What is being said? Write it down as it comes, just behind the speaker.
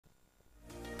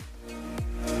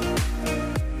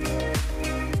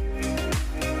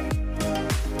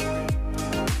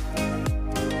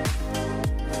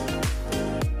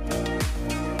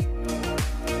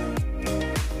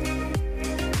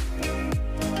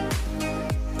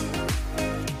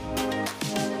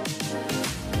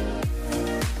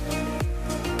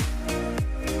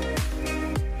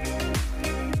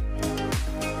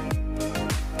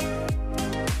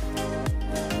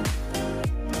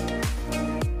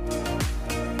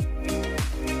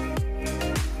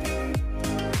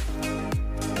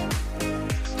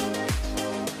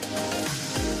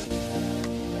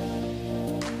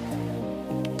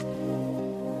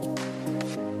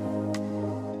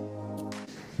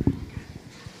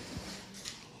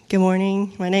Good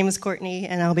morning. My name is Courtney,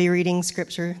 and I'll be reading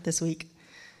scripture this week.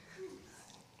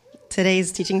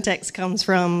 Today's teaching text comes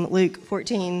from Luke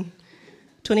 14,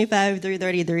 25 through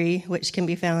 33, which can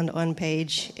be found on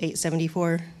page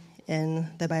 874 in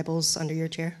the Bibles under your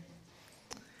chair.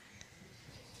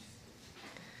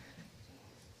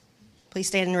 Please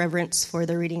stand in reverence for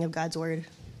the reading of God's word.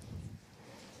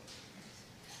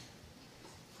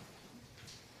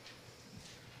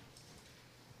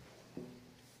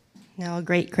 Now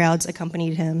great crowds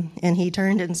accompanied him, and he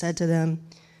turned and said to them,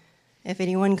 "If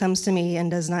anyone comes to me and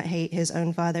does not hate his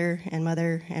own father and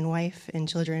mother and wife and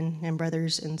children and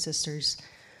brothers and sisters,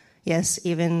 yes,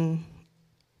 even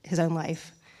his own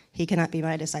life, he cannot be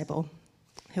my disciple.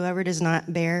 Whoever does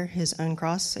not bear his own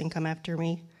cross and come after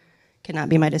me cannot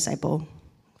be my disciple.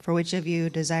 For which of you,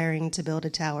 desiring to build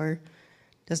a tower,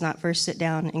 does not first sit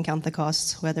down and count the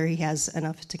costs, whether he has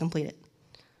enough to complete it?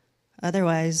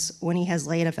 Otherwise, when he has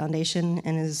laid a foundation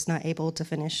and is not able to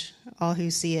finish, all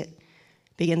who see it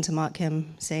begin to mock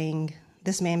him, saying,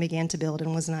 'This man began to build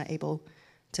and was not able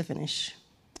to finish.'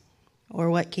 Or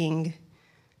what king,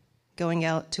 going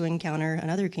out to encounter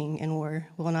another king in war,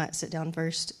 will not sit down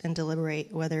first and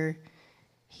deliberate whether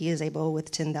he is able with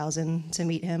 10,000 to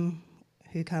meet him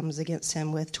who comes against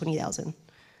him with 20,000?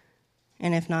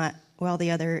 And if not, while the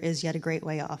other is yet a great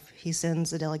way off, he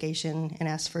sends a delegation and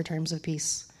asks for terms of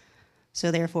peace. So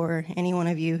therefore, any one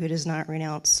of you who does not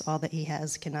renounce all that he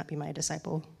has cannot be my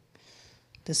disciple."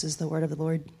 This is the word of the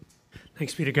Lord.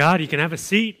 Thanks be to God. You can have a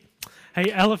seat.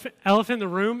 Hey, elephant in the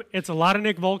room, it's a lot of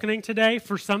Nick Vulcaning today.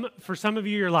 For some of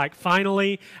you, you're like,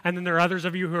 finally. And then there are others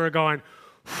of you who are going,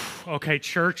 okay,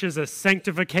 church is a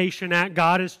sanctification act.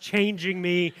 God is changing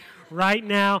me right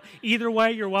now. Either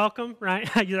way, you're welcome, right?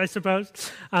 I suppose.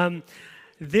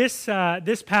 This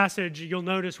passage, you'll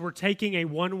notice we're taking a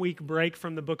 1-week break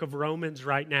from the book of Romans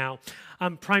right now,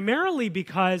 primarily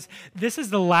because this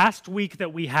is the last week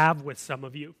that we have with some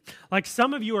of you. Like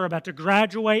some of you are about to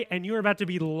graduate and you're about to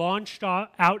be launched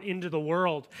out into the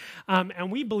world.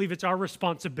 And we believe it's our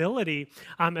responsibility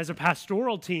as a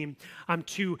pastoral team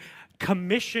to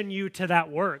commission you to that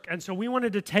work. And so we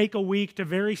wanted to take a week to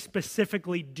very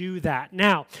specifically do that.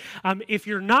 Now, if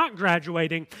you're not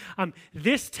graduating,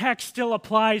 this text still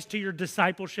applies to your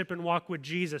discipleship and walk with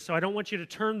Jesus. So I don't want you to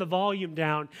turn the volume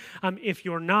down if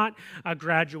you're not a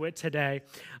graduate today.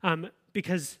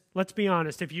 Because let's be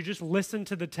honest, if you just listen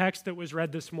to the text that was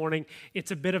read this morning, it's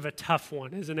a bit of a tough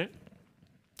one, isn't it?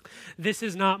 This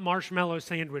is not marshmallow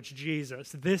sandwich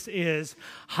Jesus. This is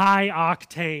high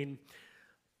octane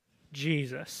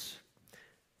Jesus.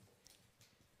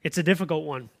 It's a difficult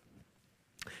one.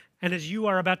 And as you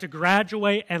are about to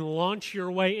graduate and launch your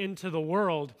way into the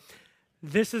world,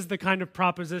 this is the kind of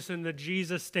proposition that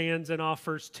Jesus stands and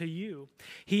offers to you.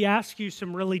 He asks you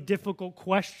some really difficult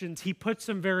questions. He puts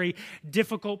some very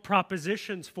difficult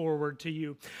propositions forward to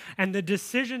you. And the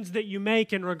decisions that you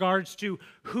make in regards to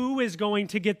who is going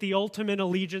to get the ultimate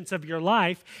allegiance of your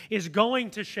life is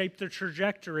going to shape the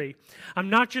trajectory.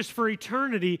 Not just for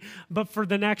eternity, but for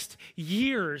the next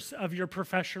years of your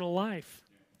professional life.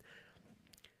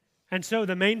 And so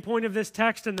the main point of this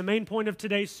text and the main point of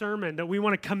today's sermon that we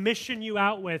want to commission you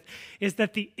out with is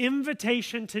that the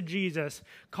invitation to Jesus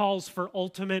calls for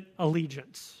ultimate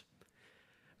allegiance.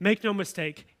 Make no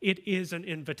mistake, it is an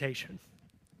invitation.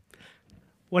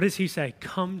 What does he say?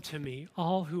 "Come to me,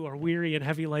 all who are weary and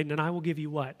heavy laden, and I will give you"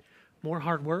 what? More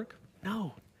hard work?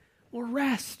 No, more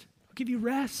rest. I'll give you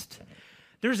rest.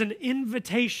 There's an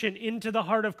invitation into the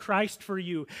heart of Christ for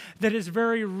you that is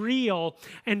very real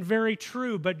and very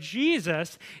true. But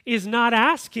Jesus is not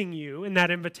asking you in that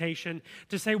invitation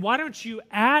to say, "Why don't you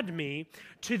add me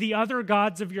to the other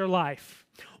gods of your life?"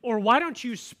 Or "Why don't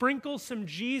you sprinkle some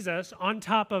Jesus on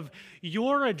top of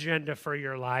your agenda for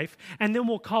your life, and then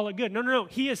we'll call it good." No.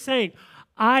 He is saying,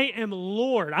 "I am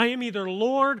Lord. I am either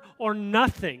Lord or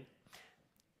nothing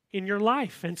in your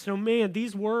life." And so, man,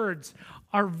 these words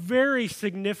are very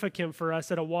significant for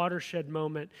us at a watershed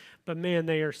moment, but man,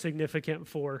 they are significant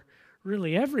for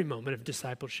really every moment of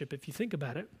discipleship if you think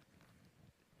about it.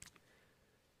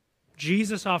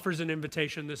 Jesus offers an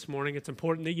invitation this morning. It's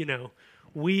important that you know,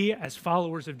 we as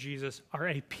followers of Jesus are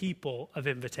a people of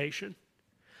invitation.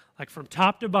 Like from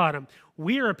top to bottom,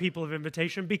 we are a people of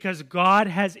invitation because God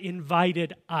has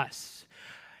invited us.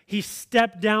 He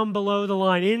stepped down below the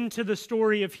line into the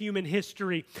story of human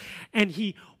history, and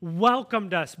he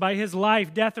welcomed us by his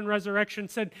life, death, and resurrection,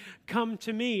 said, "Come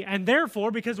to me." And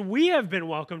therefore, because we have been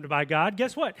welcomed by God,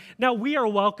 guess what? Now we are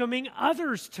welcoming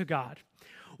others to God.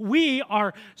 we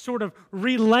are sort of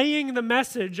relaying the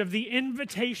message of the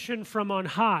invitation from on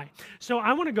high. So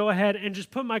I want to go ahead and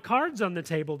just put my cards on the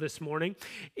table this morning.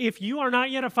 If you are not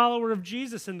yet a follower of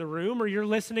Jesus in the room, or you're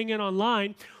listening in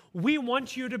online, we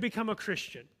want you to become a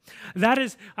Christian. That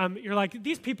is, you're like,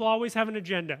 these people always have an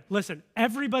agenda. Listen,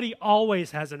 everybody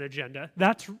always has an agenda.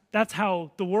 That's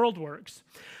how the world works.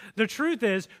 The truth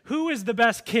is, who is the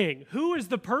best king? Who is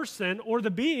the person or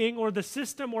the being or the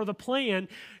system or the plan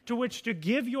to which to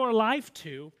give your life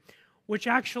to, which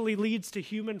actually leads to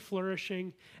human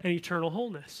flourishing and eternal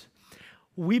wholeness?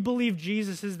 We believe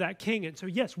Jesus is that king. And so,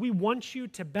 yes, we want you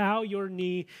to bow your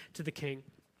knee to the king.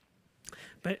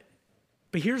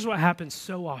 But here's what happens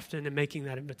so often in making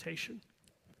that invitation.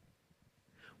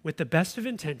 With the best of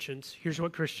intentions, here's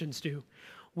what Christians do.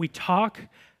 We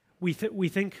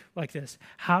think like this: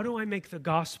 how do I make the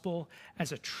gospel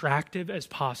as attractive as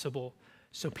possible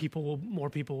so more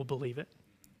people will believe it?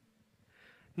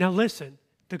 Now listen,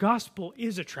 the gospel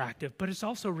is attractive, but it's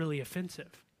also really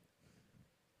offensive.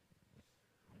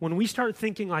 When we start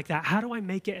thinking like that, how do I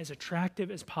make it as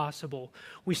attractive as possible?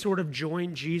 We sort of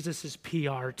join Jesus's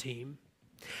PR team.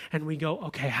 And we go,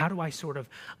 okay, how do I sort of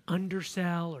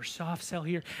undersell or soft sell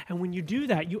here? And when you do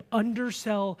that, you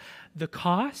undersell the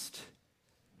cost.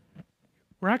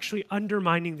 We're actually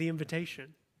undermining the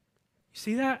invitation. You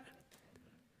see that?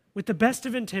 With the best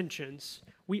of intentions,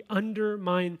 we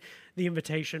undermine the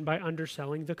invitation by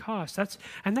underselling the cost. That's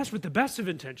with the best of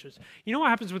intentions. You know what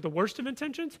happens with the worst of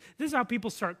intentions? This is how people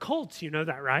start cults. You know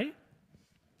that, right?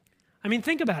 I mean,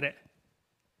 think about it.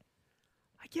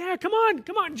 Yeah, come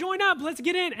on, join up, let's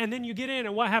get in. And then you get in,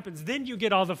 and what happens? Then you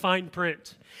get all the fine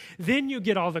print. Then you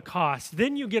get all the costs.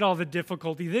 Then you get all the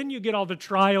difficulty. Then you get all the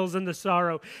trials and the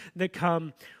sorrow that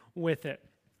come with it.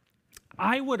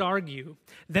 I would argue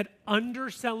that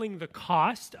underselling the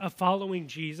cost of following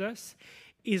Jesus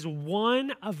is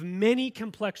one of many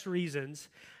complex reasons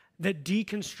that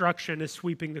deconstruction is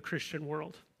sweeping the Christian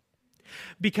world.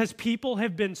 Because people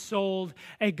have been sold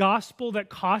a gospel that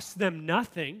costs them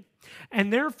nothing,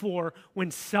 and therefore,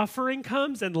 when suffering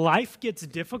comes and life gets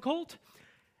difficult,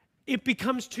 it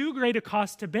becomes too great a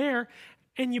cost to bear,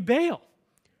 and you bail.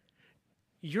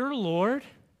 Your Lord,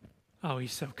 oh,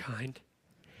 he's so kind.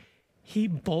 He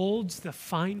bolds the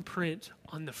fine print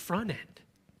on the front end.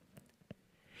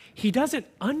 He doesn't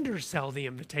undersell the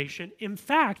invitation. In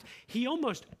fact, he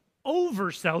almost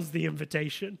oversells the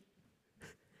invitation.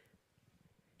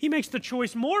 He makes the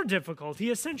choice more difficult. He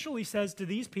essentially says to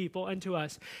these people and to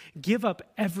us, give up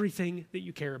everything that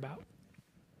you care about.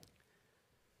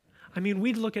 I mean,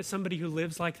 we'd look at somebody who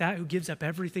lives like that, who gives up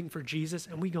everything for Jesus,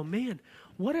 and we go, man,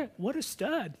 what a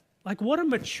stud. Like, what a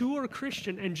mature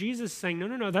Christian. And Jesus is saying,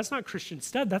 no, that's not Christian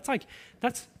stud.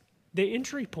 That's the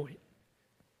entry point.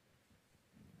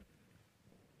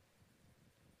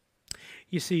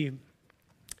 You see,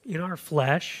 in our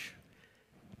flesh,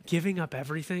 giving up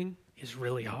everything is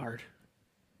really hard.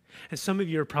 And some of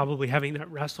you are probably having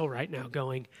that wrestle right now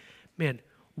going, man,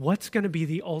 what's going to be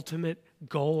the ultimate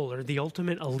goal or the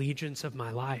ultimate allegiance of my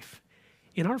life?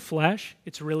 In our flesh,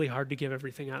 it's really hard to give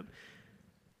everything up.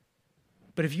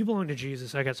 But if you belong to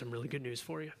Jesus, I got some really good news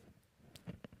for you.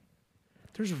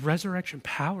 There's resurrection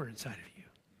power inside of you.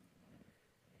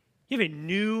 You have a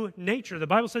new nature. The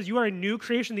Bible says you are a new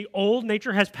creation. The old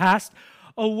nature has passed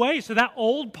away. So that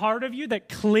old part of you that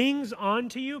clings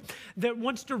onto you, that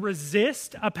wants to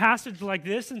resist a passage like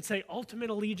this and say, ultimate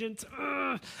allegiance,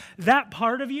 that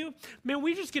part of you, man,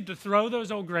 we just get to throw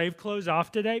those old grave clothes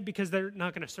off today because they're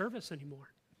not going to serve us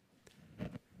anymore.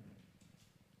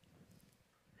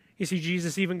 You see,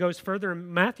 Jesus even goes further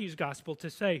in Matthew's gospel to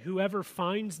say, whoever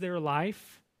finds their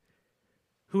life,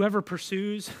 whoever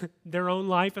pursues their own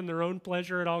life and their own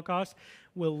pleasure at all costs,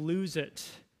 will lose it.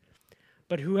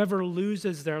 But whoever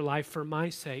loses their life for my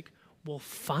sake will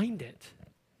find it.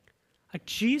 Like,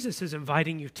 Jesus is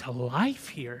inviting you to life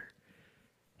here.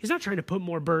 He's not trying to put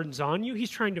more burdens on you.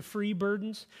 He's trying to free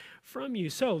burdens from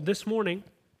you. So this morning,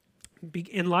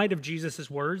 in light of Jesus'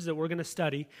 words that we're going to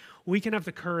study, we can have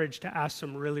the courage to ask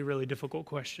some really, really difficult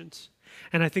questions.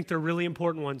 And I think they're really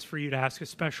important ones for you to ask,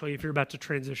 especially if you're about to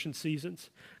transition seasons.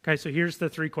 Okay, so here's the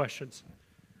 3 questions.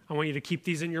 I want you to keep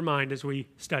these in your mind as we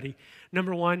study.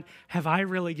 Number 1, have I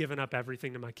really given up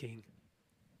everything to my King?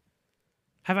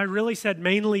 Have I really said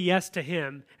mainly yes to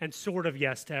him and sort of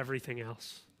yes to everything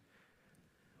else?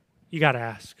 You got to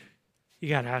ask. You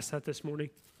got to ask that this morning.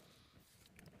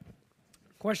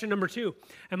 Question number 2,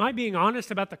 am I being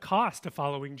honest about the cost of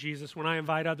following Jesus when I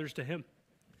invite others to him?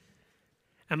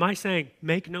 Am I saying,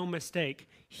 make no mistake,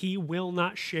 he will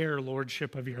not share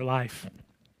lordship of your life?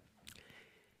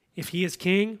 If he is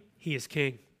king, he is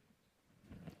king.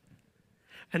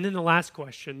 And then the last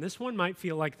question, this one might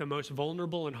feel like the most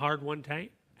vulnerable and hard one to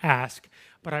ask,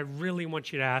 but I really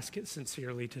want you to ask it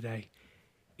sincerely today.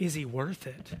 Is he worth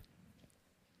it?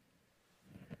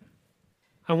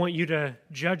 I want you to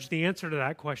judge the answer to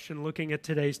that question looking at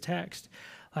today's text.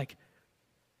 Like,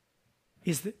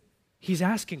 he's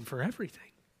asking for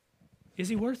everything. Is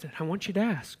he worth it? I want you to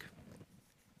ask.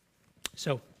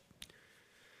 So,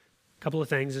 a couple of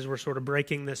things as we're sort of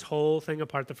breaking this whole thing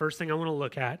apart. The first thing I want to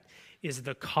look at is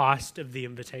the cost of the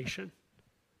invitation.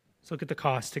 Let's look at the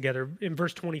cost together. In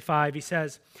verse 25, he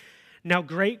says, "Now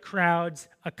great crowds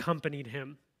accompanied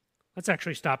him." Let's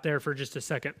actually stop there for just a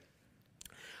second.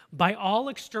 By all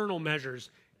external measures,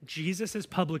 Jesus'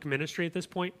 public ministry at this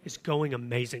point is going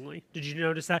amazingly. Did you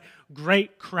notice that?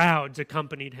 Great crowds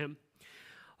accompanied him.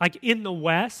 Like in the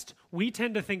West, we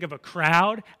tend to think of a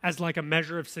crowd as like a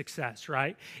measure of success,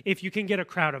 right? If you can get a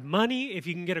crowd of money, if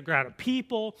you can get a crowd of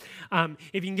people,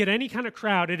 if you can get any kind of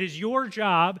crowd, it is your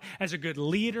job as a good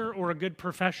leader or a good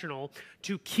professional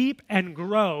to keep and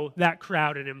grow that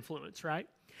crowd and influence, right?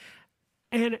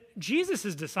 And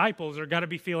Jesus' disciples are got to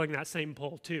be feeling that same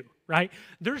pull too, right?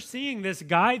 They're seeing this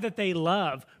guy that they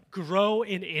love grow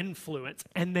in influence,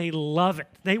 and they love it.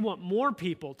 They want more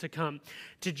people to come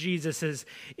to Jesus'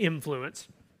 influence.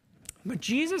 But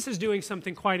Jesus is doing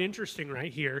something quite interesting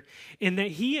right here in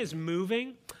that he is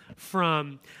moving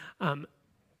from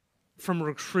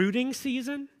recruiting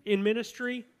season in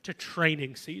ministry to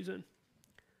training season.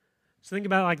 So think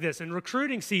about it like this. In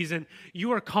recruiting season,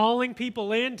 you are calling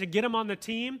people in to get them on the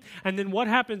team, and then what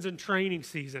happens in training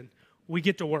season? We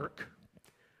get to work.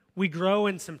 We grow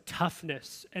in some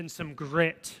toughness and some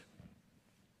grit.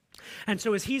 And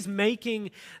so as he's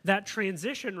making that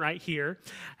transition right here,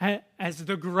 as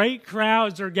the great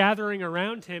crowds are gathering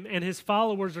around him and his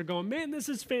followers are going, man, this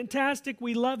is fantastic,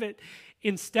 we love it.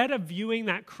 Instead of viewing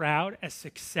that crowd as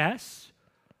success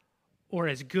or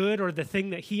as good or the thing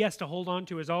that he has to hold on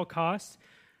to at all costs,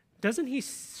 doesn't he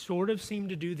sort of seem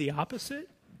to do the opposite?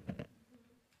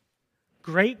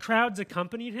 Great crowds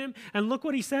accompanied him, and look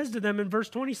what he says to them in verse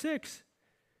 26.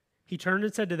 He turned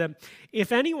and said to them,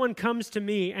 "If anyone comes to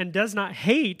me and does not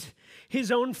hate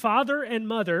his own father and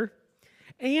mother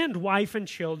and wife and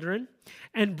children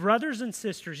and brothers and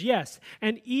sisters, yes,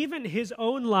 and even his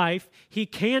own life, he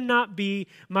cannot be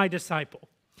my disciple."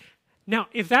 Now,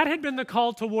 if that had been the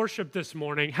call to worship this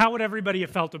morning, how would everybody have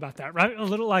felt about that, right? A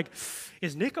little like,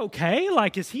 is Nick okay?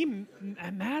 Like, is he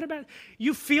mad about it?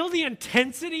 You feel the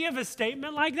intensity of a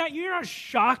statement like that? You know how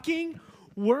shocking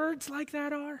words like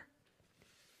that are?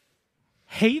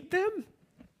 Hate them?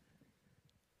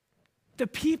 The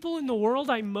people in the world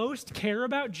I most care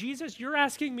about, Jesus, you're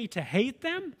asking me to hate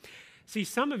them? See,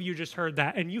 some of you just heard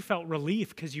that and you felt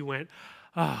relief because you went,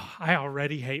 oh, I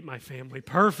already hate my family.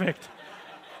 Perfect.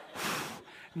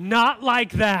 Not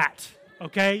like that,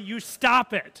 okay? You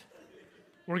stop it.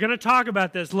 We're going to talk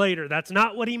about this later. That's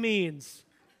not what he means.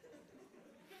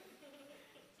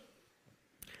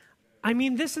 I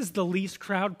mean, this is the least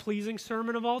crowd-pleasing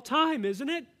sermon of all time, isn't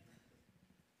it?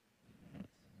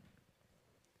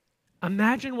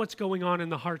 Imagine what's going on in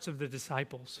the hearts of the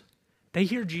disciples. They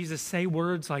hear Jesus say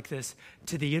words like this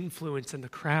to the influence and the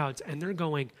crowds, and they're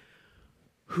going,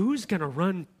 who's going to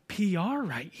run PR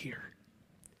right here?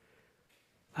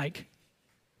 Like,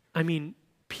 I mean,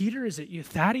 Peter, is it you?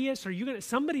 Thaddeus? Are you going to,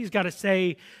 somebody's got to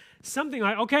say something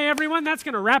like, okay, everyone, that's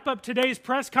going to wrap up today's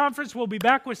press conference. We'll be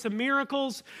back with some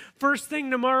miracles first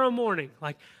thing tomorrow morning.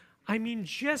 Like, I mean,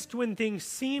 just when things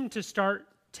seem to start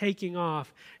taking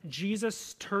off,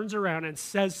 Jesus turns around and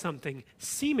says something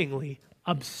seemingly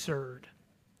absurd.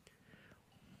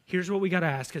 Here's what we got to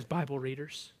ask as Bible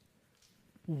readers.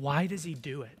 Why does he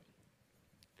do it?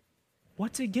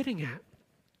 What's he getting at?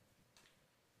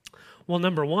 Well,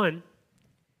 number one,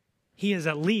 he is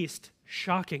at least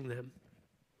shocking them.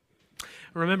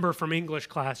 Remember from English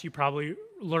class, you probably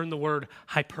learned the word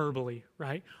hyperbole,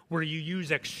 right? Where you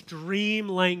use extreme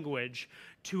language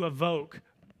to evoke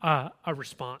a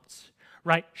response,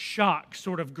 right? Shock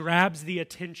sort of grabs the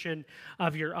attention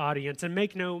of your audience. And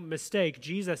make no mistake,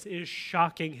 Jesus is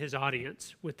shocking his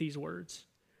audience with these words.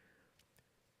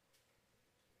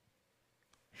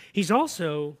 He's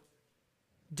also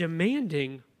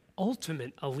demanding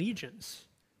ultimate allegiance.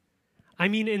 I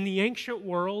mean, in the ancient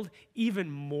world, even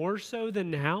more so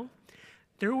than now,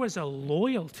 there was a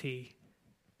loyalty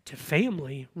to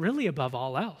family really above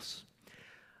all else.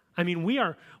 I mean, we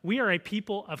are a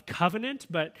people of covenant,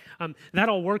 but that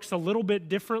all works a little bit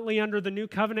differently under the new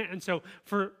covenant. And so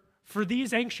for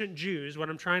these ancient Jews, what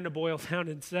I'm trying to boil down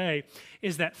and say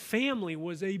is that family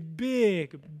was a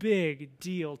big, big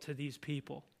deal to these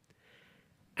people.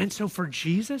 And so for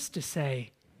Jesus to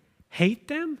say, hate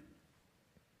them,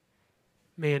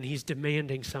 man, he's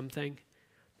demanding something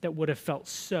that would have felt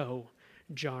so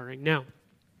jarring. Now,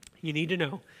 you need to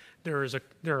know there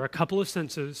are a couple of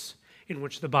senses in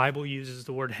which the Bible uses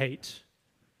the word hate.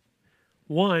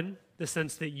 One, the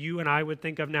sense that you and I would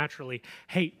think of naturally,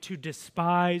 hate, to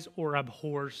despise or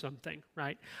abhor something,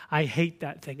 right? I hate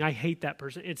that thing. I hate that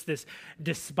person. It's this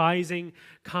despising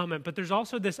comment. But there's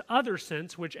also this other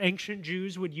sense, which ancient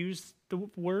Jews would use the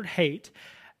word hate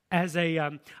as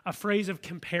a phrase of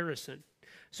comparison.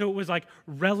 So it was like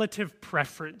relative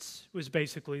preference was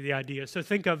basically the idea. So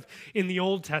think of in the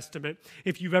Old Testament,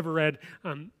 if you've ever read,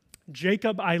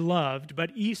 Jacob I loved,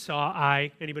 but Esau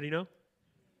anybody know?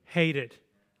 Hated.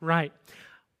 Right.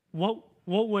 What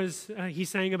was he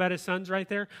saying about his sons right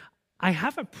there? I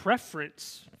have a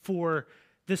preference for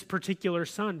this particular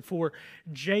son, for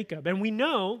Jacob. And we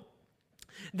know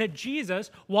that Jesus,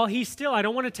 while he's still, I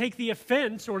don't want to take the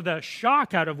offense or the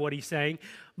shock out of what he's saying,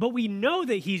 but we know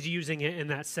that he's using it in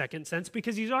that second sense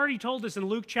because he's already told us in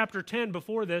Luke chapter 10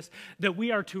 before this that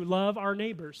we are to love our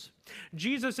neighbors.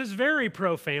 Jesus is very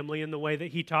pro-family in the way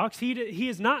that he talks. He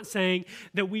is not saying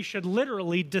that we should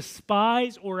literally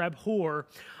despise or abhor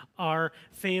our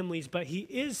families, but he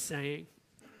is saying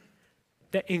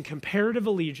that in comparative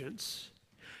allegiance,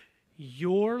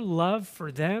 your love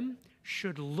for them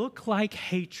should look like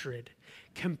hatred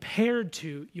compared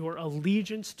to your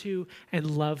allegiance to and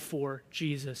love for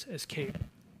Jesus as King.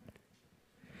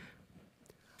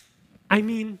 I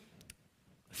mean,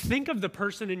 think of the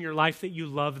person in your life that you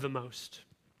love the most.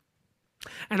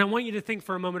 And I want you to think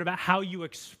for a moment about how you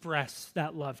express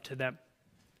that love to them.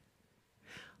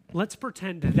 Let's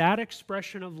pretend that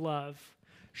expression of love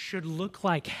should look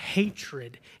like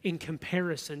hatred in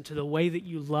comparison to the way that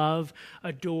you love,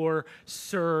 adore,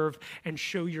 serve, and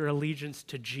show your allegiance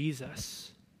to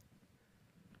Jesus.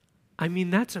 I mean,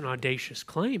 that's an audacious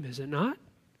claim, is it not?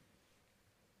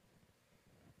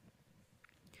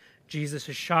 Jesus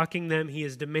is shocking them. He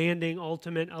is demanding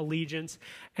ultimate allegiance,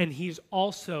 and he's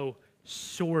also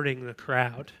sorting the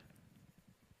crowd.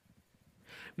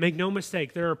 Make no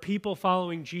mistake, there are people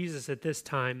following Jesus at this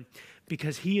time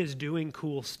because he is doing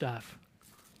cool stuff.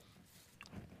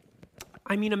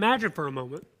 I mean, imagine for a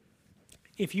moment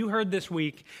if you heard this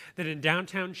week that in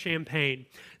downtown Champaign,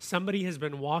 somebody has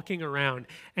been walking around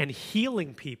and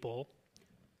healing people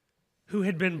who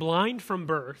had been blind from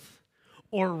birth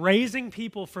or raising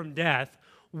people from death.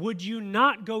 Would you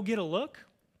not go get a look?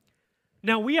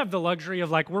 Now, we have the luxury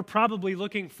of we're probably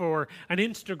looking for an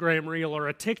Instagram reel or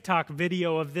a TikTok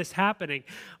video of this happening.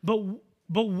 But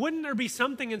wouldn't there be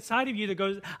something inside of you that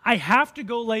goes, I have to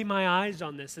go lay my eyes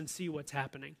on this and see what's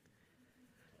happening?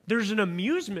 There's an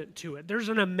amusement to it. There's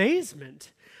an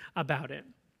amazement about it.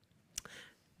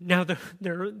 Now,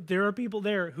 there are people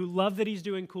there who love that he's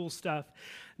doing cool stuff.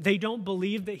 They don't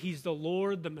believe that he's the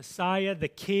Lord, the Messiah, the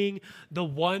King, the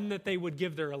one that they would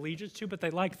give their allegiance to, but they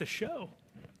like the show.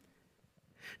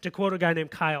 To quote a guy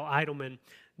named Kyle Idleman,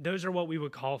 those are what we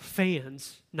would call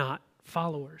fans, not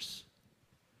followers.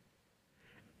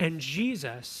 And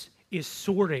Jesus is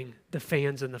sorting the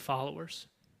fans and the followers.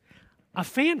 A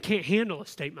fan can't handle a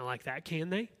statement like that, can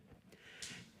they?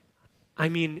 I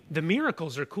mean, the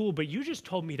miracles are cool, but you just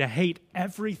told me to hate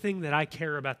everything that I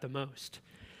care about the most.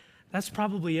 That's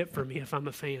probably it for me if I'm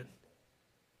a fan.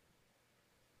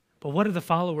 But what do the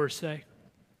followers say?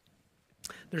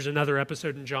 There's another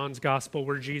episode in John's Gospel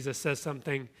where Jesus says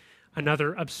something,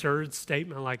 another absurd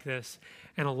statement like this,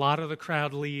 and a lot of the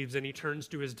crowd leaves, and he turns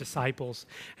to his disciples,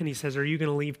 and he says, are you going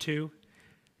to leave too?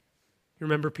 You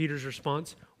remember Peter's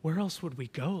response? Where else would we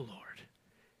go, Lord?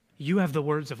 You have the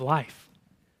words of life.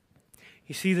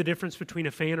 You see the difference between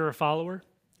a fan or a follower?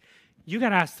 You got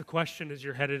to ask the question as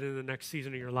you're headed into the next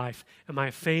season of your life, am I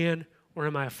a fan or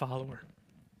am I a follower?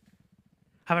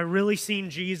 Have I really seen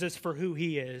Jesus for who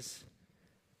he is?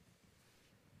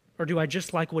 Or do I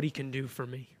just like what he can do for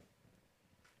me?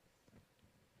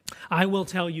 I will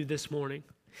tell you this morning,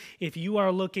 if you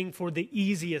are looking for the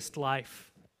easiest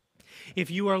life,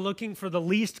 if you are looking for the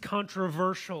least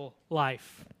controversial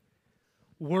life,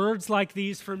 words like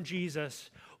these from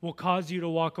Jesus will cause you to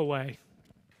walk away.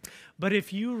 But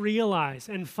if you realize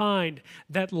and find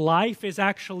that life is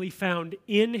actually found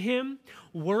in him,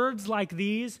 words like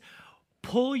these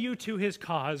pull you to his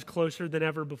cause closer than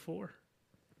ever before.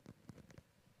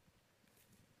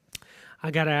 I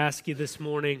got to ask you this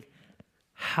morning,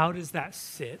 how does that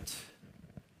sit?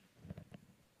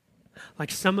 Like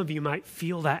some of you might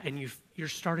feel that and you're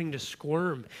starting to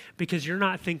squirm because you're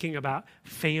not thinking about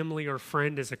family or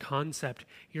friend as a concept.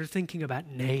 You're thinking about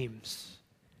names.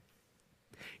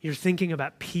 You're thinking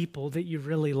about people that you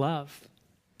really love.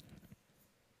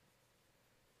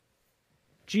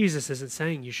 Jesus isn't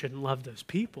saying you shouldn't love those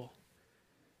people.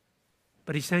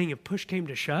 But he's saying if push came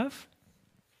to shove,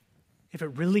 if it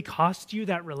really cost you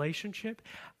that relationship,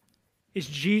 is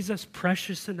Jesus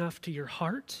precious enough to your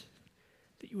heart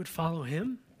that you would follow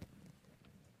him?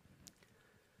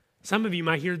 Some of you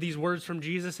might hear these words from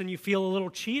Jesus and you feel a little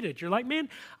cheated. You're like, man,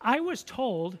 I was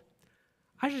told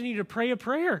I just needed to pray a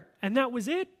prayer, and that was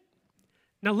it.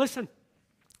 Now listen,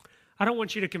 I don't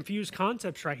want you to confuse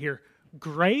concepts right here.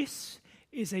 Grace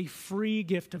is a free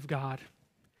gift of God.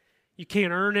 You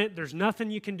can't earn it. There's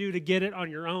nothing you can do to get it on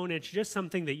your own. It's just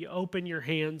something that you open your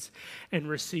hands and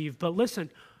receive. But listen,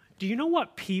 do you know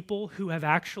what people who have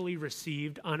actually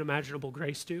received unimaginable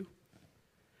grace do?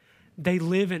 They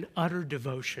live in utter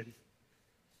devotion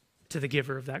to the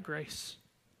giver of that grace.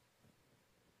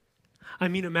 I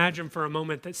mean, imagine for a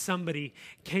moment that somebody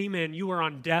came in, you were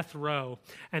on death row,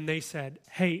 and they said,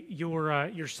 hey,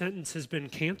 your sentence has been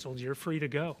canceled. You're free to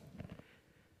go.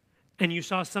 And you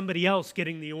saw somebody else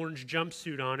getting the orange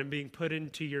jumpsuit on and being put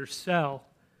into your cell.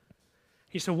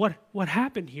 You said, what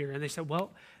happened here? And they said,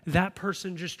 well, that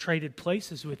person just traded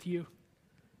places with you.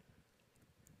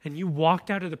 And you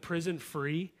walked out of the prison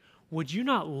free. Would you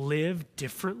not live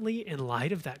differently in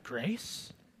light of that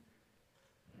grace?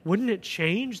 Wouldn't it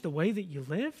change the way that you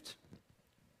lived?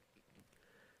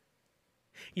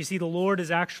 You see, the Lord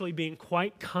is actually being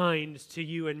quite kind to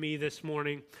you and me this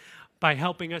morning by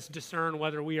helping us discern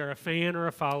whether we are a fan or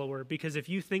a follower. Because if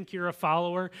you think you're a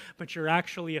follower, but you're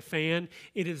actually a fan,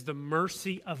 it is the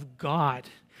mercy of God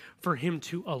for him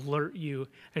to alert you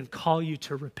and call you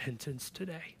to repentance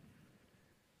today.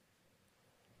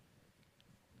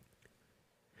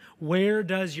 Where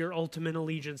does your ultimate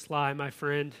allegiance lie, my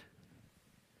friend?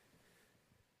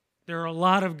 There are a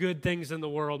lot of good things in the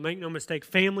world. Make no mistake,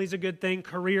 family's a good thing,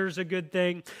 career's a good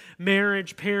thing,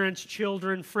 marriage, parents,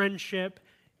 children, friendship,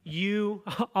 you,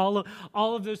 all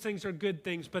of those things are good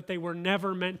things, but they were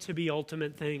never meant to be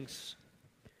ultimate things.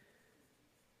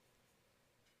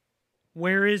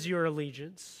 Where is your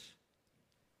allegiance?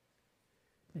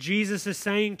 Jesus is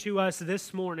saying to us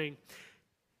this morning,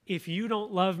 if you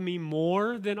don't love me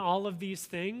more than all of these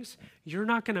things, you're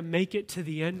not going to make it to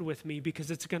the end with me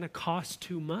because it's going to cost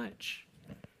too much.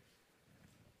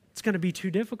 It's going to be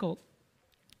too difficult.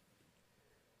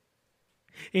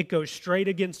 It goes straight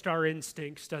against our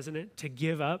instincts, doesn't it, to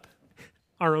give up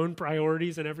our own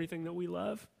priorities and everything that we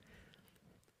love.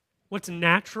 What's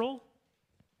natural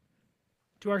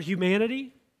to our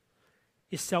humanity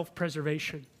is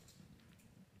self-preservation.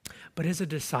 But as a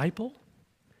disciple,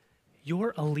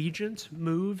 your allegiance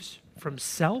moves from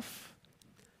self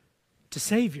to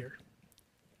Savior.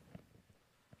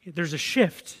 There's a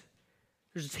shift.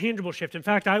 There's a tangible shift. In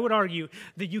fact, I would argue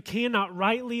that you cannot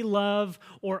rightly love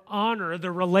or honor the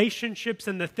relationships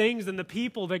and the things and the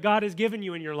people that God has given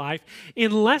you in your life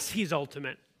unless He's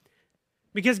ultimate.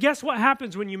 Because guess what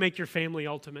happens when you make your family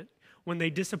ultimate? When they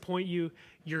disappoint you,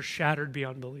 you're shattered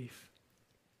beyond belief.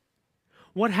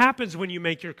 What happens when you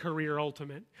make your career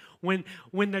ultimate? When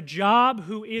the job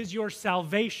who is your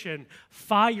salvation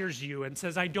fires you and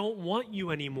says, I don't want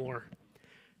you anymore.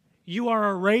 You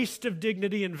are erased of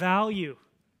dignity and value.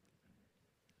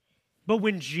 But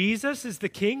when Jesus is the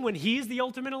king, when He's the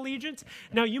ultimate allegiance,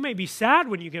 now you may be sad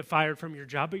when you get fired from your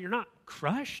job, but you're not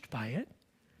crushed by it.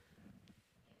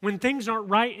 When things aren't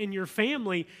right in your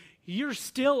family, you're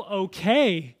still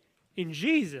okay in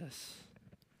Jesus.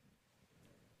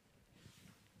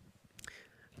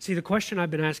 See, the question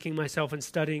I've been asking myself in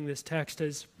studying this text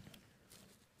is,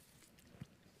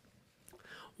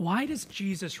 why does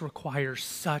Jesus require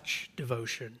such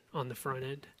devotion on the front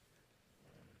end?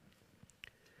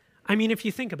 I mean, if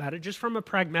you think about it, just from a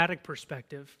pragmatic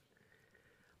perspective,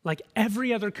 like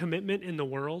every other commitment in the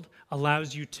world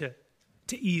allows you to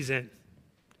ease in.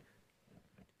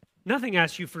 Nothing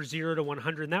asks you for 0 to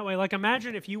 100 in that way. Like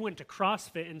imagine if you went to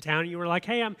CrossFit in town and you were like,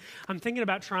 hey, I'm thinking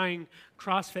about trying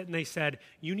CrossFit, and they said,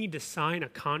 you need to sign a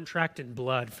contract in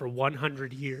blood for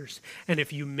 100 years. And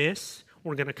if you miss,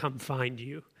 we're going to come find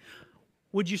you.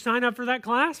 Would you sign up for that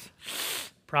class?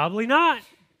 Probably not.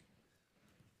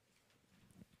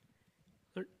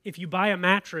 If you buy a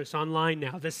mattress online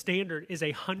now, the standard is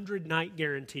a 100-night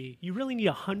guarantee. You really need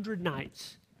 100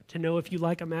 nights to know if you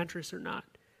like a mattress or not.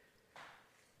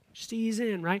 Just ease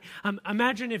in, right?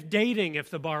 Imagine if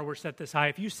the bar were set this high,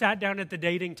 if you sat down at the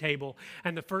dating table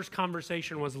and the first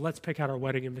conversation was, let's pick out our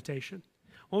wedding invitation.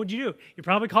 What would you do? You'd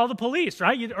probably call the police,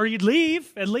 right? Or you'd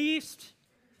leave, at least.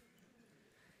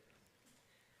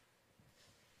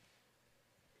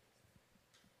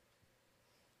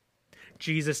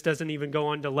 Jesus doesn't even go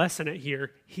on to lessen it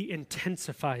here. He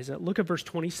intensifies it. Look at verse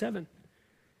 27.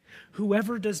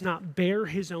 Whoever does not bear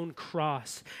his own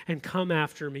cross and come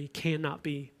after me cannot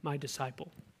be my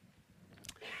disciple.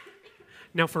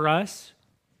 Now for us,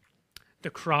 the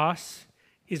cross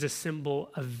is a symbol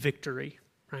of victory,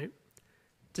 right?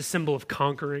 It's a symbol of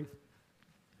conquering.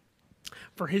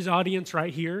 For his audience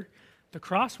right here, the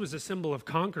cross was a symbol of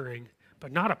conquering,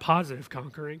 but not a positive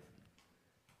conquering.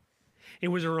 It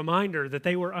was a reminder that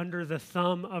they were under the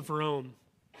thumb of Rome.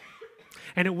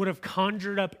 And it would have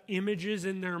conjured up images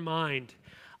in their mind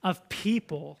of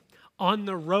people on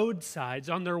the roadsides,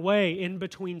 on their way in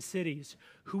between cities,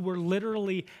 who were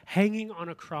literally hanging on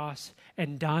a cross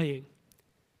and dying.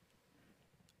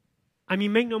 I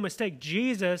mean, make no mistake,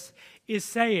 Jesus is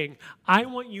saying, I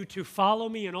want you to follow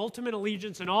me in ultimate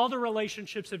allegiance in all the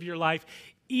relationships of your life,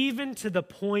 even to the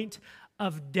point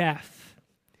of death.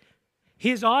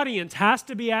 His audience has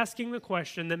to be asking the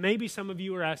question that maybe some of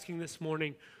you are asking this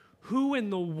morning: who in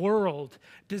the world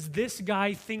does this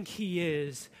guy think he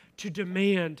is to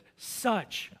demand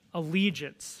such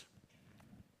allegiance?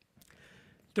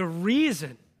 The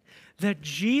reason that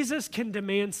Jesus can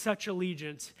demand such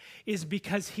allegiance is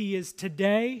because he is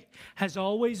today, has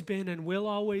always been, and will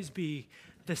always be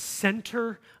the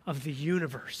center of the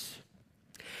universe.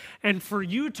 And for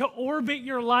you to orbit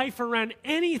your life around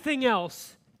anything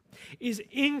else is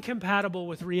incompatible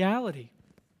with reality.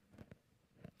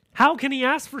 How can he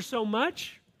ask for so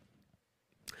much?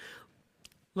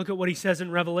 Look at what he says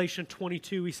in Revelation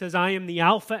 22. He says, I am the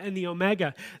Alpha and the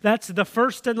Omega. That's the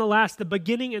first and the last, the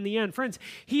beginning and the end. Friends,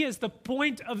 he is the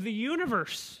point of the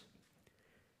universe.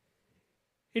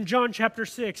 In John chapter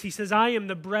 6, he says, I am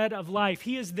the bread of life.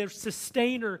 He is the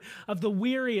sustainer of the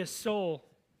weariest soul.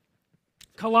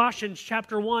 Colossians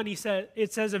chapter 1,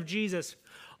 it says of Jesus,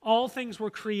 all things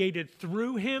were created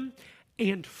through him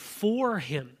and for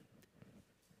him.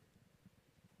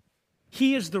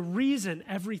 He is the reason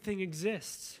everything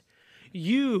exists.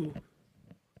 You,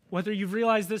 whether you've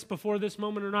realized this before this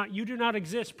moment or not, you do not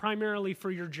exist primarily for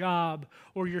your job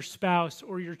or your spouse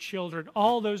or your children.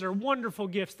 All those are wonderful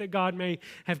gifts that God may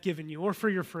have given you, or for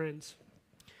your friends.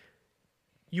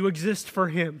 You exist for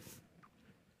him.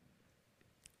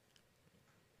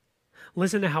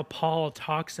 Listen to how Paul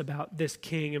talks about this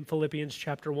king in Philippians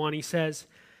chapter 1. He says,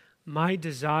 my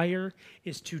desire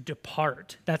is to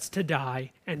depart, that's to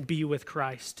die, and be with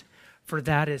Christ, for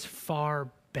that is far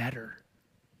better.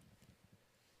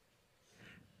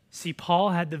 See, Paul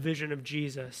had the vision of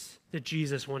Jesus that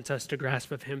Jesus wants us to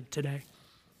grasp of him today.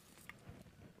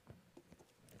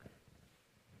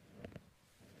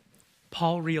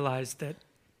 Paul realized that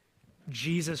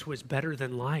Jesus was better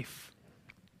than life.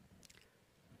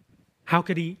 How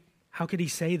could he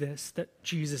say this, that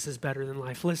Jesus is better than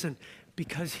life? Listen,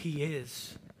 because he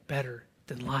is better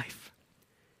than life.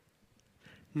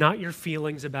 Not your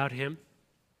feelings about him,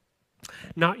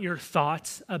 not your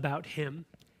thoughts about him,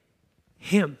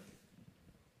 him.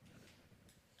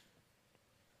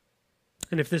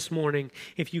 And if this morning,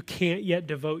 if you can't yet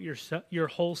devote your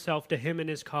whole self to him and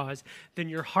his cause, then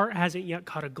your heart hasn't yet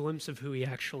caught a glimpse of who he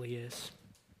actually is.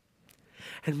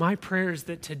 And my prayer is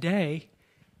that today,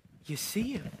 you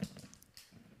see him.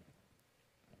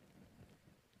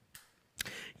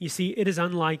 You see, it is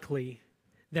unlikely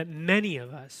that many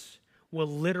of us will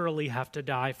literally have to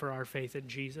die for our faith in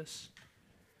Jesus.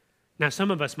 Now, some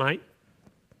of us might.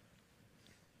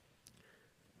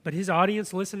 But his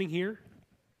audience listening here,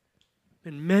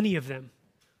 and many of them,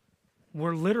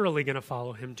 were literally going to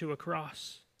follow him to a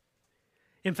cross.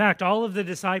 In fact, all of the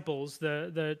disciples,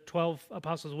 the 12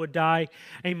 apostles, would die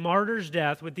a martyr's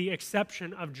death with the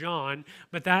exception of John,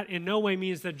 but that in no way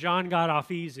means that John got off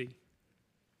easy.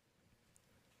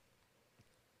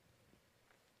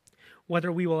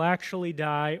 Whether we will actually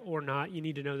die or not, you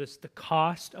need to know this. The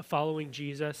cost of following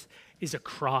Jesus is a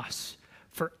cross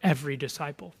for every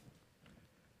disciple.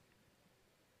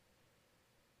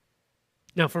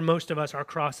 Now, for most of us, our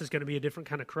cross is going to be a different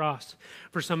kind of cross.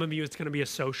 For some of you, it's going to be a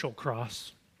social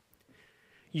cross.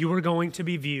 You are going to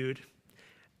be viewed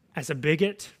as a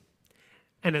bigot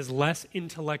and as less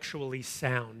intellectually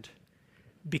sound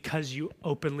because you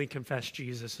openly confess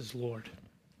Jesus as Lord.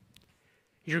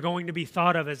 You're going to be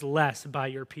thought of as less by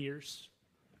your peers.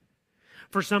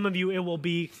 For some of you, it will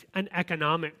be an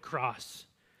economic cross.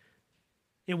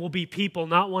 It will be people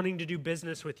not wanting to do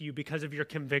business with you because of your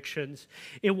convictions.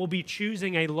 It will be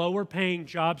choosing a lower paying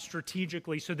job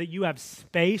strategically so that you have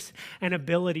space and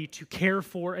ability to care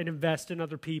for and invest in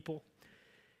other people.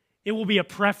 It will be a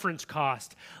preference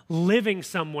cost, living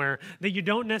somewhere that you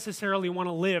don't necessarily want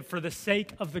to live for the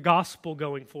sake of the gospel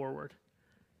going forward.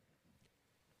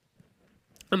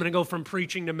 I'm going to go from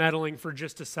preaching to meddling for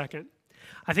just a second.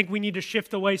 I think we need to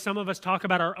shift the way some of us talk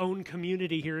about our own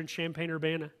community here in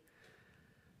Champaign-Urbana.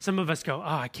 Some of us go, oh,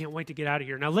 I can't wait to get out of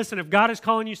here. Now listen, if God is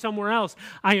calling you somewhere else,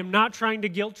 I am not trying to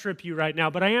guilt trip you right now,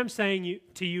 but I am saying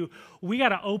to you, we got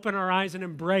to open our eyes and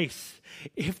embrace.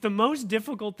 If the most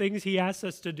difficult things he asks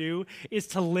us to do is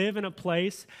to live in a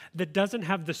place that doesn't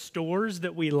have the stores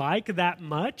that we like that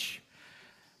much,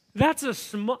 those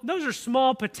are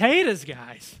small potatoes,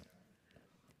 guys.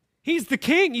 He's the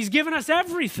king. He's given us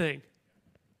everything.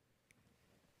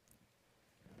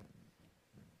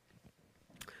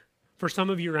 For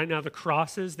some of you right now, the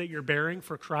crosses that you're bearing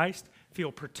for Christ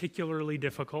feel particularly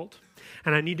difficult.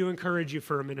 And I need to encourage you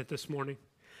for a minute this morning.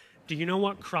 Do you know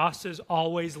what crosses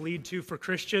always lead to for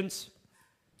Christians?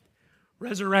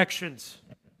 Resurrections.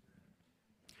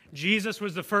 Jesus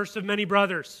was the first of many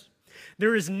brothers.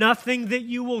 There is nothing that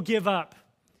you will give up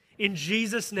in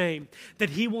Jesus' name that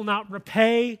he will not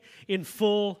repay in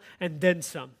full and then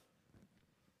some.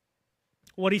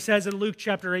 What he says in Luke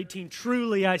chapter 18,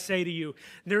 truly I say to you,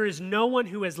 there is no one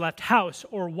who has left house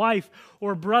or wife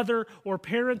or brother or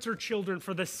parents or children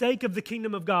for the sake of the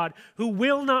kingdom of God who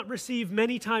will not receive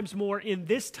many times more in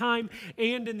this time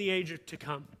and in the age to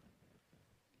come.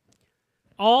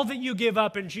 All that you give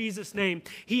up in Jesus' name,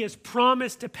 he has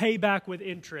promised to pay back with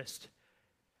interest.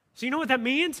 So you know what that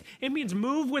means? It means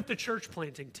move with the church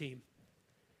planting team.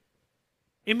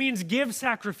 It means give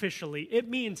sacrificially. It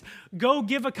means go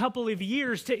give a couple of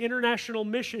years to international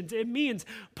missions. It means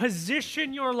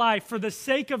position your life for the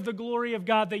sake of the glory of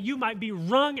God that you might be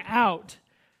wrung out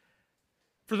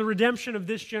for the redemption of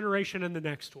this generation and the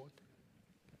next one.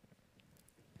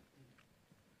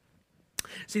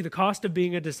 See, the cost of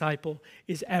being a disciple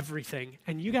is everything.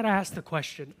 And you got to ask the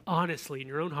question, honestly, in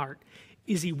your own heart,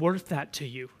 is he worth that to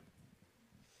you?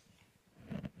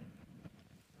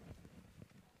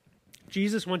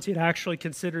 Jesus wants you to actually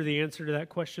consider the answer to that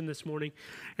question this morning.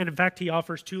 And in fact, he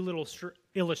offers two little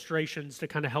illustrations to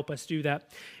kind of help us do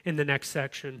that in the next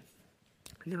section.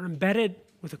 And they're embedded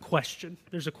with a question.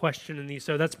 There's a question in these.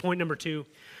 So that's point number 2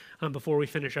 before we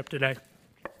finish up today.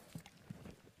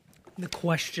 The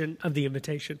question of the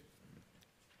invitation.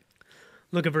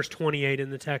 Look at verse 28 in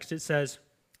the text. It says,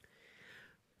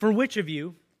 "For which of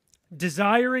you,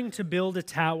 desiring to build a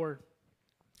tower,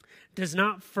 does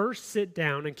not first sit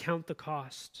down and count the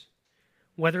cost,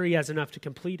 whether he has enough to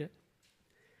complete it?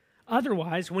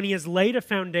 Otherwise, when he has laid a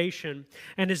foundation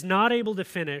and is not able to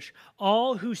finish,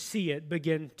 all who see it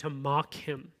begin to mock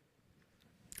him."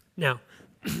 Now,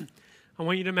 I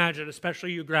want you to imagine,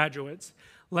 especially you graduates,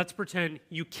 let's pretend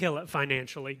you kill it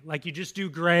financially. Like you just do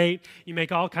great, you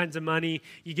make all kinds of money,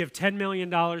 you give $10 million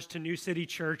to New City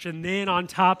Church, and then on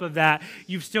top of that,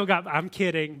 you've still got, I'm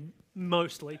kidding,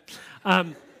 mostly.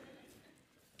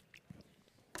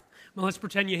 Well, let's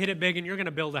pretend you hit it big and you're going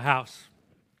to build a house.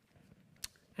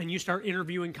 And you start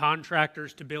interviewing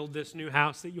contractors to build this new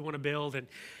house that you want to build. And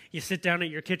you sit down at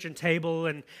your kitchen table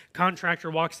and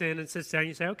contractor walks in and sits down. And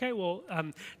you say, okay, well,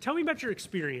 tell me about your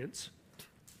experience.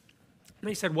 And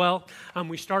they said, well,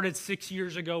 we started 6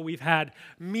 years ago. We've had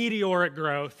meteoric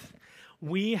growth.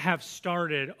 We have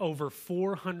started over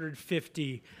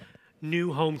 450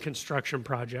 new home construction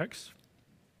projects.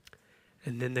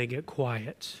 And then they get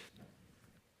quiet.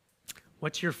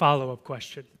 What's your follow-up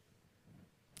question?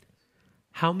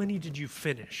 How many did you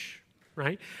finish,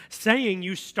 right? Saying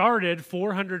you started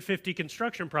 450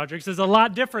 construction projects is a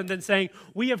lot different than saying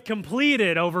we have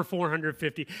completed over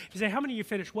 450. If you say, how many you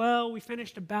finished? Well, we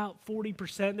finished about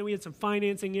 40%, and then we had some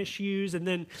financing issues, and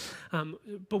then,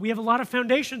 but we have a lot of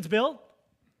foundations built.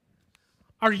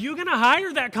 Are you going to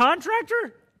hire that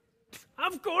contractor?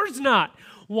 Of course not.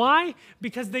 Why?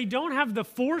 Because they don't have the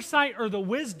foresight or the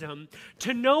wisdom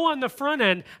to know on the front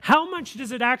end, how much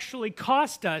does it actually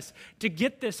cost us to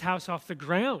get this house off the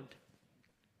ground?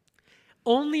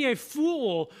 Only a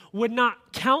fool would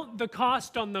not count the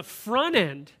cost on the front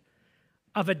end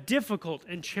of a difficult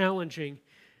and challenging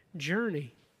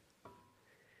journey.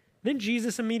 Then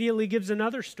Jesus immediately gives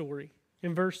another story.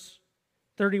 In verse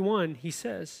 31, he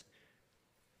says,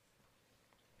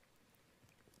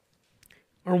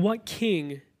 "Or what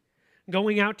king,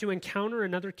 going out to encounter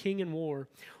another king in war,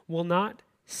 will not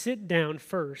sit down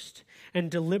first and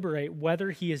deliberate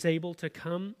whether he is able to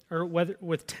come, or whether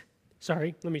will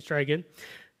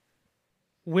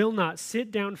not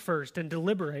sit down first and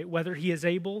deliberate whether he is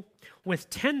able with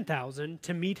 10,000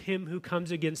 to meet him who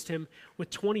comes against him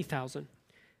with 20,000?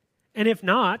 And if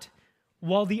not,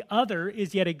 while the other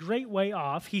is yet a great way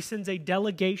off, he sends a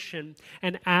delegation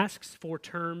and asks for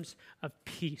terms of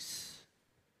peace."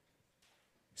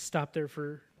 Stop there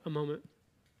for a moment.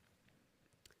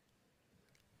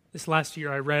 This last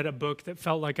year, I read a book that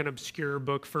felt like an obscure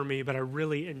book for me, but I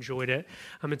really enjoyed it.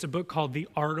 It's a book called The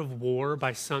Art of War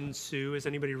by Sun Tzu. Has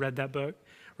anybody read that book?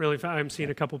 Really, I'm seeing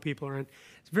a couple people around.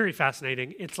 It's very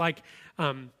fascinating. It's like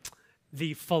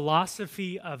the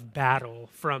philosophy of battle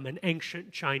from an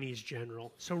ancient Chinese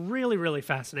general. So really, really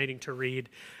fascinating to read.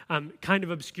 Kind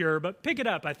of obscure, but pick it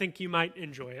up. I think you might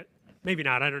enjoy it. Maybe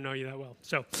not. I don't know you that well.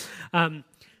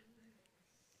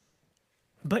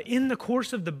 But in the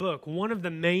course of the book, one of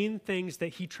the main things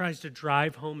that he tries to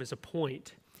drive home as a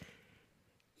point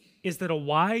is that a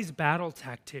wise battle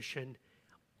tactician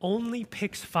only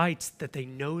picks fights that they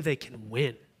know they can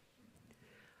win.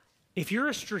 If you're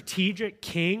a strategic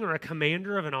king or a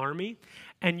commander of an army,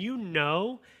 and you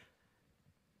know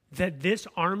that this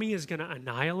army is going to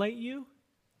annihilate you,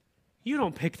 you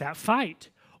don't pick that fight.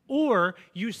 Or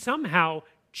you somehow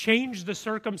change the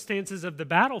circumstances of the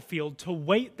battlefield to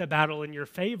weight the battle in your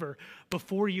favor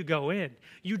before you go in.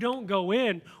 You don't go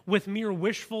in with mere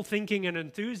wishful thinking and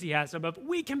enthusiasm of,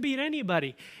 we can beat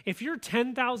anybody. If you're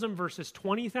 10,000 versus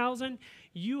 20,000,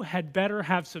 you had better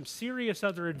have some serious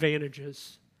other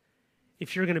advantages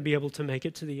if you're going to be able to make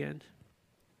it to the end.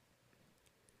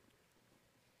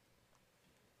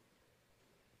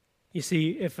 You see,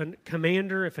 if a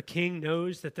commander, if a king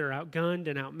knows that they're outgunned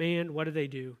and outmanned, what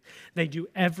do? They do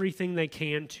everything they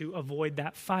can to avoid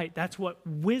that fight. That's what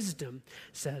wisdom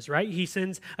says, right? He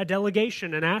sends a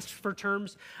delegation and asks for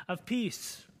terms of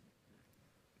peace.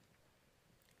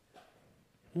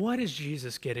 What is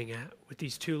Jesus getting at with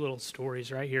these two little stories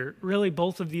right here? Really,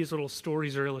 both of these little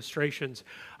stories or illustrations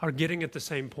are getting at the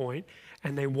same point,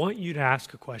 and they want you to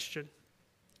ask a question.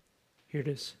 Here it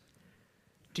is.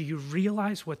 Do you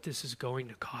realize what this is going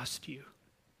to cost you?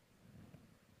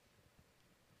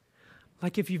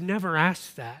 Like if you've never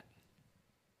asked that,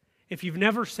 if you've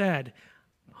never said,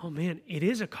 oh man, it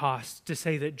is a cost to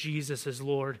say that Jesus is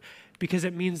Lord because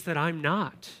it means that I'm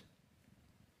not.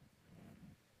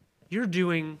 You're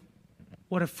doing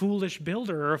what a foolish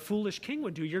builder or a foolish king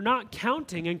would do. You're not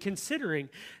counting and considering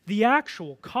the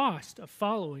actual cost of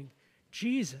following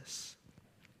Jesus.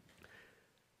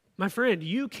 My friend,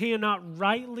 you cannot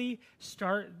rightly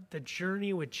start the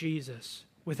journey with Jesus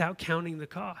without counting the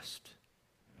cost.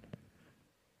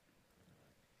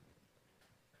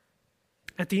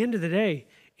 At the end of the day,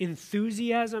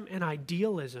 enthusiasm and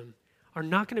idealism are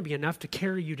not going to be enough to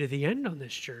carry you to the end on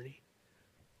this journey.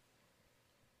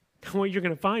 What you're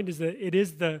going to find is that it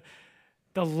is the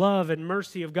love and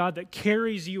mercy of God that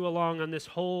carries you along on this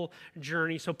whole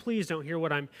journey. So please don't hear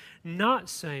what I'm not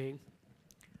saying.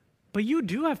 But you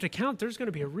do have to count there's going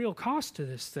to be a real cost to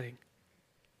this thing.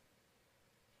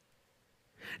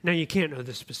 Now, you can't know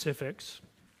the specifics.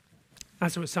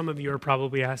 That's what some of you are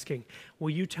probably asking. Will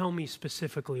you tell me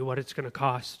specifically what it's going to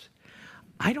cost?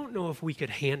 I don't know if we could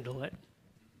handle it.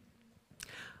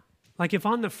 Like if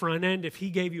on the front end, if he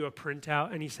gave you a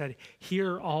printout and he said,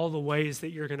 here are all the ways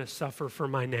that you're going to suffer for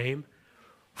my name,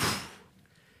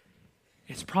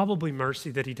 it's probably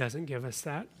mercy that he doesn't give us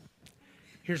that.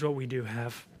 Here's what we do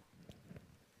have.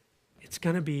 It's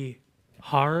going to be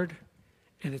hard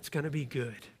and it's going to be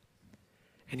good.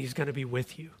 And he's going to be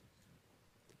with you.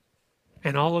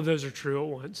 And all of those are true at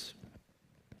once.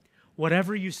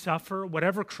 Whatever you suffer,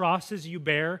 whatever crosses you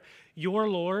bear, your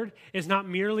Lord is not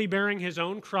merely bearing his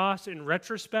own cross in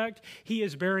retrospect. He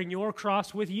is bearing your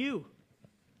cross with you.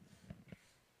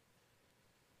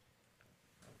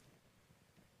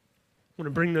 I want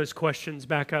to bring those questions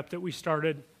back up that we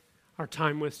started our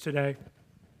time with today.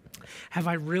 Have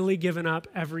I really given up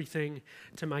everything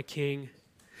to my King?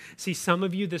 See, some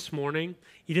of you this morning,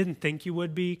 you didn't think you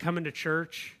would be coming to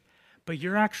church, but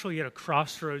you're actually at a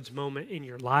crossroads moment in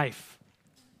your life.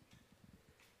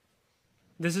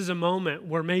 This is a moment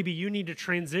where maybe you need to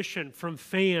transition from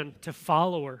fan to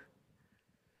follower.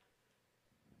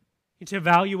 You need to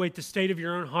evaluate the state of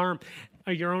your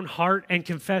own heart and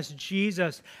confess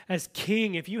Jesus as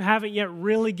King. If you haven't yet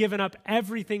really given up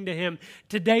everything to him,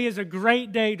 today is a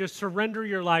great day to surrender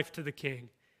your life to the King.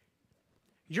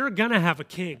 You're going to have a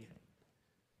king.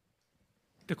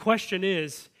 The question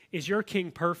is your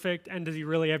king perfect, and does he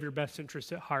really have your best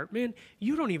interest at heart? Man,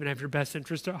 you don't even have your best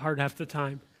interest at heart half the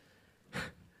time.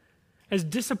 As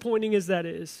disappointing as that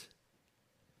is.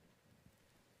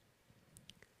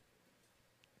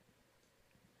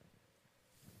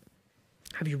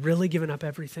 Have you really given up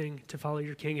everything to follow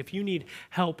your king? If you need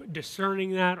help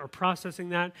discerning that or processing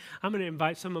that, I'm going to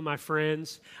invite some of my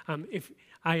friends. If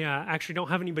I actually don't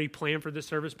have anybody planned for this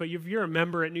service, but if you're a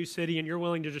member at New City and you're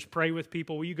willing to just pray with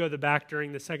people, will you go to the back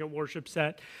during the second worship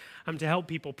set to help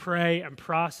people pray and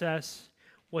process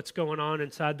what's going on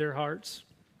inside their hearts?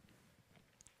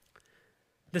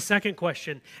 The second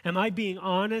question, am I being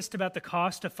honest about the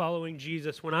cost of following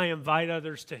Jesus when I invite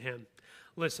others to him?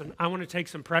 Listen, I want to take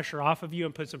some pressure off of you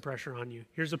and put some pressure on you.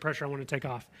 Here's the pressure I want to take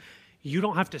off. You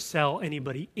don't have to sell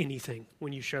anybody anything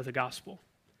when you share the gospel.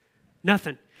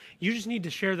 Nothing. You just need to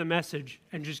share the message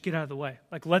and just get out of the way.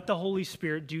 Like, let the Holy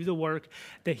Spirit do the work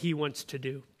that he wants to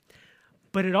do.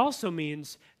 But it also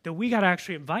means that we got to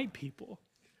actually invite people.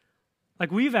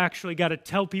 Like, we've actually got to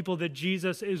tell people that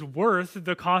Jesus is worth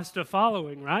the cost of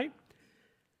following, right?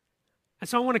 And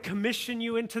so I want to commission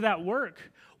you into that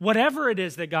work. Whatever it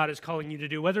is that God is calling you to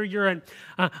do, whether you're an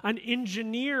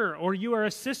engineer or you are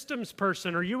a systems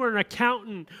person or you are an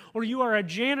accountant or you are a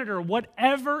janitor,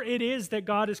 whatever it is that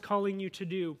God is calling you to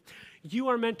do, you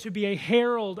are meant to be a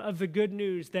herald of the good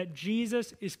news that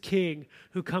Jesus is King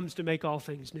who comes to make all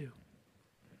things new.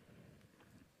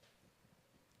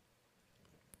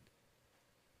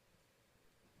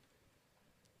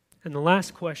 And the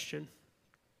last question,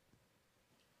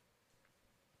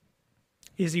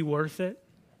 is he worth it?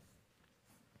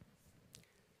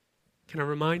 Can I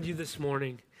remind you this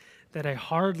morning that a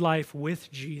hard life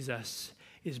with Jesus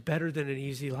is better than an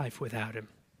easy life without him?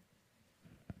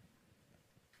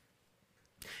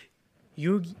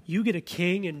 You get a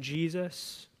king in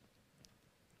Jesus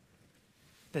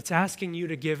that's asking you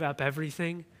to give up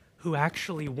everything, who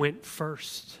actually went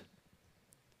first.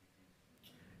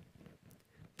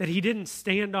 That he didn't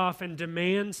stand off and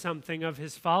demand something of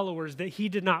his followers, that he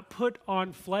did not put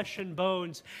on flesh and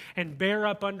bones and bear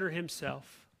up under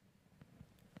himself.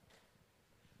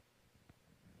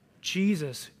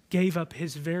 Jesus gave up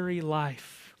his very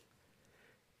life,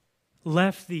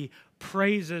 left the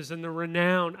praises and the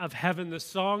renown of heaven, the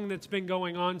song that's been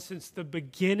going on since the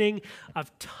beginning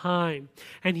of time,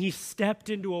 and he stepped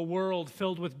into a world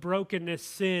filled with brokenness,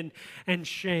 sin, and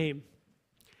shame.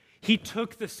 He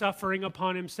took the suffering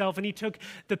upon himself, and he took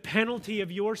the penalty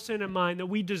of your sin and mine that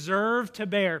we deserve to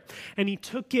bear, and he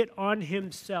took it on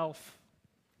himself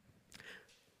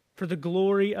for the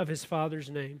glory of his Father's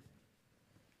name.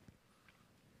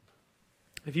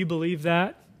 If you believe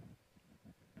that,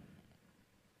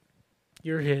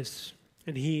 you're his,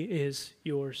 and he is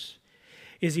yours.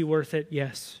 Is he worth it?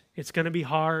 Yes. It's going to be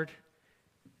hard.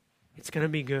 It's going to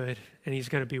be good, and he's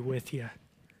going to be with you.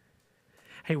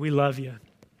 Hey, we love you.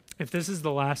 If this is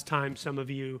the last time some of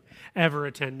you ever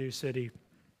attend New City,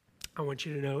 I want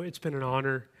you to know it's been an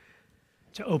honor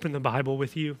to open the Bible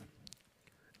with you.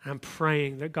 I'm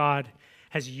praying that God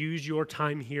has used your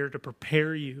time here to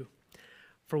prepare you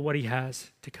for what he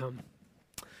has to come.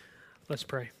 Let's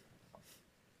pray.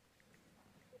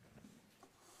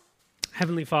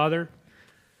 Heavenly Father,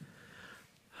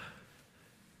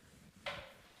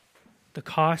 the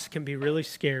cost can be really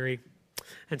scary,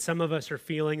 and some of us are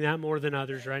feeling that more than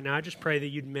others right now. I just pray that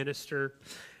you'd minister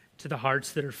to the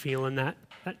hearts that are feeling that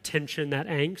tension, that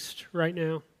angst right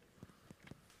now.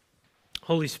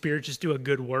 Holy Spirit, just do a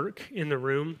good work in the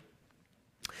room.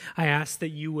 I ask that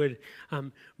you would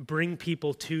bring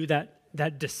people to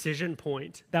that decision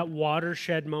point, that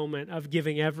watershed moment of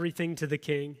giving everything to the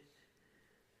King.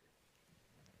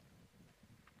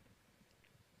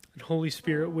 And Holy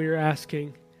Spirit, we're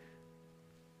asking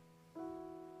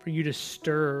for you to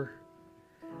stir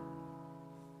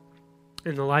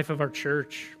in the life of our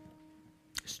church,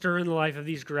 stir in the life of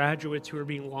these graduates who are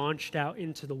being launched out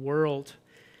into the world.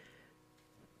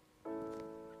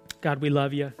 God, we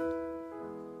love you.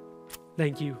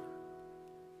 Thank you.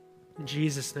 In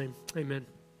Jesus' name, amen.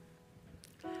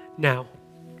 Now,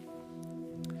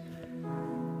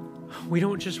 we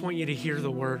don't just want you to hear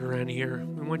the word around here.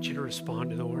 We want you to respond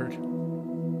to the word.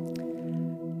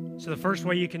 So the first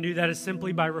way you can do that is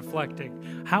simply by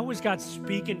reflecting. How is God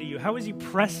speaking to you? How is he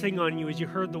pressing on you as you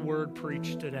heard the word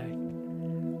preached today?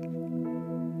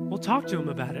 Well, talk to him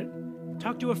about it.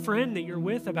 Talk to a friend that you're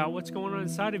with about what's going on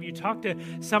inside of you. Talk to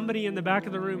somebody in the back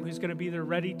of the room who's going to be there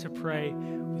ready to pray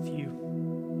with you.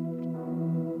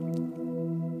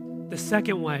 The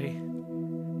second way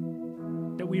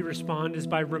that we respond is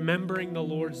by remembering the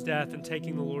Lord's death and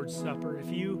taking the Lord's Supper. If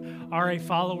you are a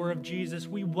follower of Jesus,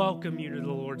 we welcome you to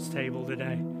the Lord's table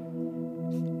today.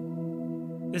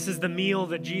 This is the meal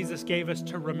that Jesus gave us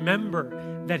to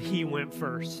remember that he went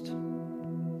first,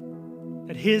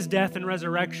 that his death and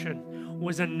resurrection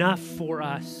was enough for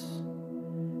us.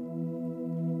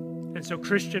 And so,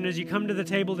 Christian, as you come to the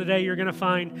table today, you're going to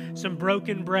find some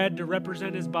broken bread to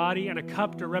represent his body and a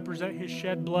cup to represent his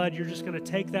shed blood. You're just going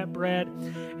to take that bread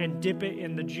and dip it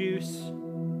in the juice.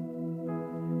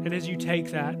 And as you take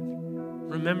that,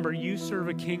 remember, you serve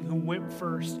a king who went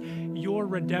first. Your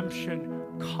redemption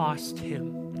cost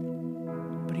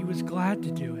him, but he was glad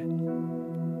to do it.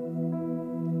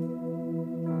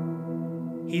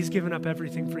 He's given up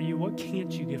everything for you. What can't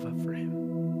you give up for him?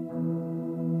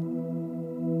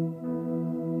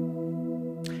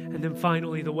 And then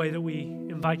finally, the way that we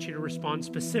invite you to respond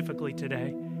specifically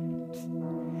today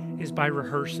is by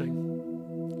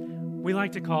rehearsing. We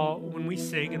like to call, when we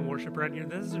sing and worship around here,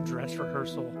 this is a dress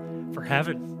rehearsal for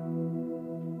heaven.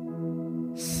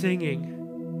 Singing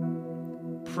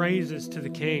praises to the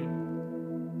King.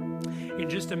 In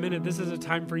just a minute, this is a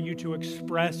time for you to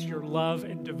express your love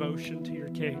and devotion to your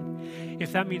King.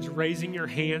 If that means raising your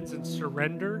hands in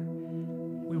surrender,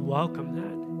 we welcome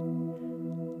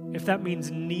that. If that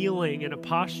means kneeling in a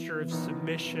posture of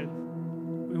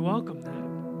submission, we welcome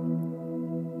that.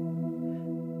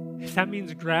 If that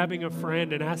means grabbing a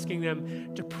friend and asking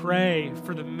them to pray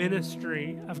for the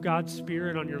ministry of God's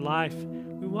Spirit on your life,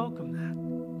 we welcome that.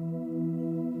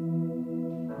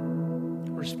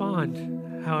 Respond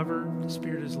however the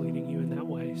Spirit is leading you in that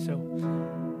way. So,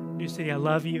 New City, I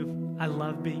love you. I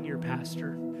love being your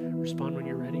pastor. Respond when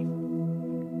you're ready.